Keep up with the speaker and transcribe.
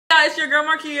y'all, it's your girl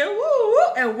Markia, woo,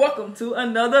 woo, and welcome to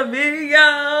another video.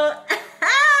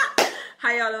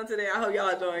 How y'all doing today? I hope y'all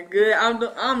are doing good. I'm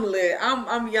lit.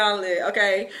 I'm y'all lit.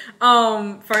 Okay.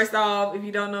 First off, if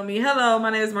you don't know me, hello, my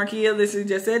name is Markia. Literally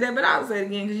just said that, but I'll say it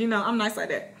again because you know I'm nice like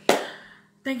that.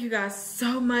 Thank you guys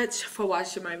so much for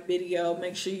watching my video.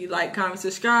 Make sure you like, comment,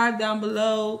 subscribe down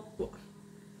below.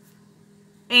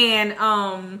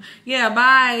 And yeah,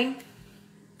 bye.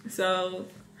 So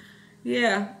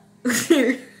yeah.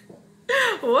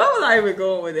 What was I even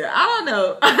going with it? I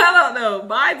don't know.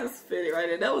 Bye, just fit it right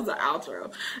there. That was the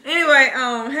outro. Anyway,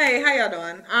 hey, how y'all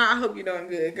doing? I hope you're doing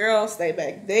good. Girl, stay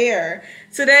back there.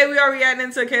 Today we are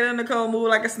reacting to Kayla Nicole Move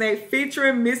Like a Snake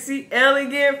featuring Missy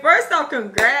Elliott. First off,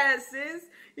 congrats, sis.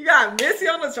 You got Missy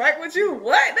on the track with you?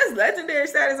 What? That's legendary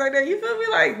status right there. You feel me?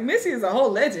 Like, Missy is a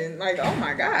whole legend. Like, oh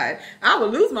my God. I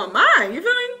would lose my mind. You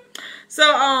feel me?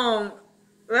 So,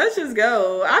 let's just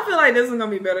go. I feel like this is gonna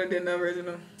be better than the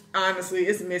original. Honestly,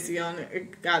 it's Missy on it.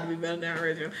 It got to be better than the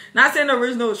original. Not saying the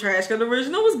original was trash, because the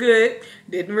original was good.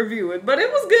 Didn't review it, but it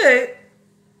was good.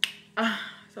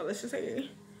 So let's just say it.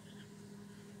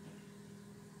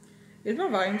 Is my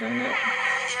volume turned up?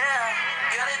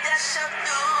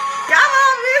 Come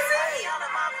on, Missy!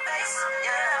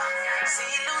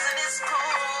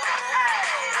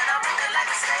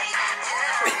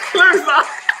 Clear off.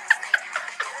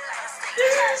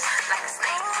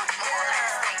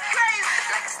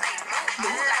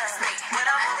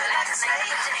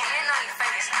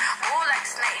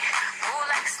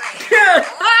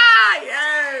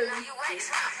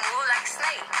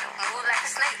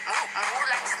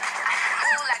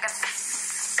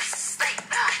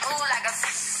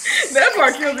 That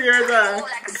part kills me every time.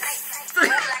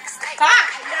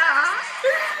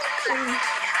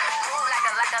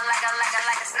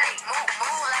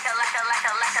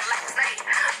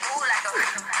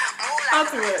 I'll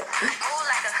do it.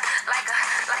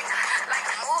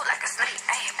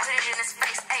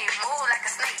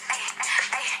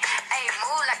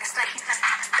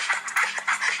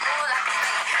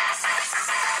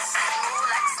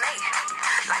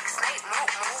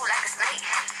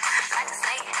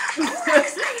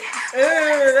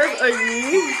 That's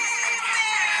ugly.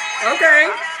 Okay.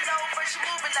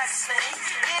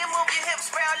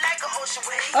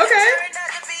 Okay.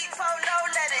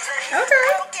 Okay.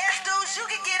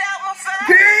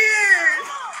 Period.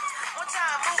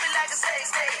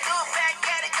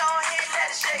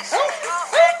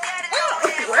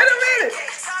 Wait a minute.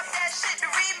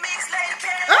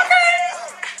 Okay.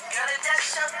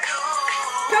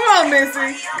 Come on, Missy.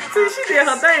 See, she did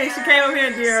her thing. She came up here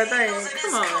and did her thing.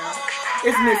 Come on now.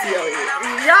 It's Missy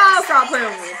Elliott. Y'all stop playing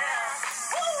with me.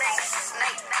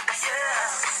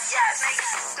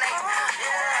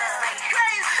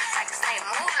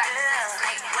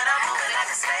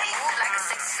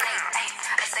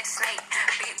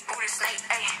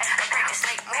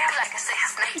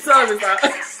 So just stop.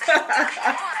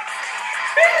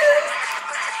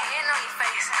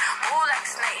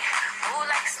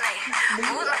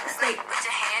 Move like a snake, put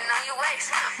your hand on your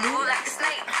waist. Move like a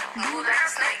snake, move like a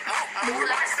snake, move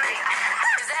like a snake.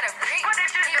 Is that a break?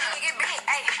 You get beat,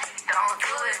 hey. Don't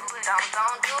do it, don't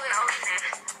do it.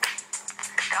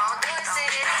 Don't do it,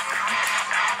 sit it.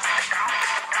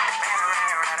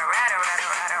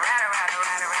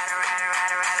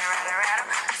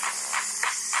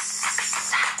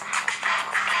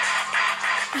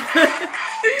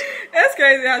 That's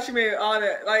crazy how she made all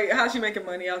that, like how she making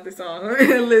money off this song.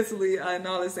 Literally, and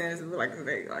all it's saying is like a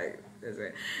snake, like that's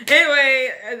it.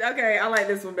 Anyway, okay, I like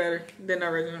this one better than the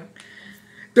original.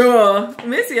 Duh,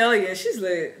 Missy Elliott, she's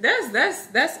lit.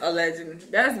 That's a legend.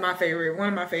 That's my favorite, one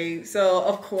of my faves. So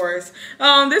of course,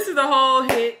 this is the whole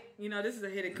hit. You know, this is a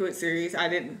hit and quit series. I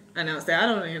didn't announce that. I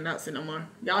don't even announce it no more.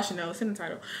 Y'all should know. It's in the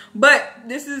title. But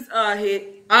this is a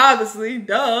hit. Obviously,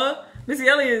 duh. Missy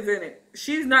Elliott is in it.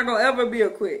 She's not gonna ever be a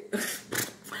quit.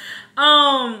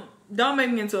 Don't make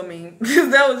me into a meme.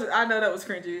 I know that was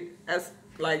cringy. That's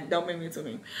like, don't make me into a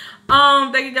meme.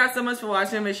 Thank you guys so much for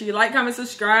watching. Make sure you like, comment,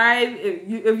 subscribe.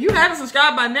 If you haven't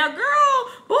subscribed by now, girl,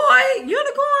 boy,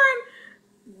 unicorn,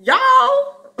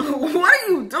 y'all. What are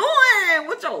you doing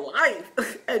with your life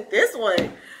at this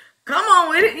way? Come on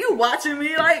with it. You watching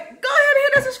me? Like, go ahead and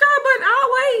hit that subscribe button.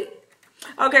 I'll wait.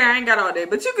 Okay, I ain't got all day,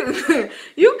 but you can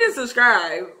you can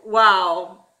subscribe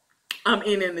while I'm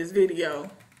ending this video,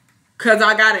 cause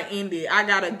I gotta end it. I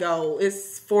gotta go.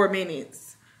 It's 4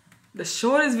 minutes. The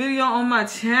shortest video on my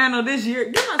channel this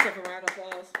year. Give myself a round of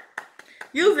applause.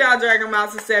 Usually I drag them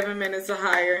out to 7 minutes or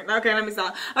higher. Okay, let me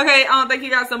stop. Okay, thank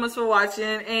you guys so much for watching,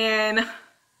 and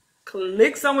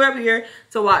click somewhere up here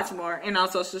to watch more, and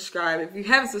also subscribe if you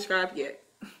haven't subscribed yet.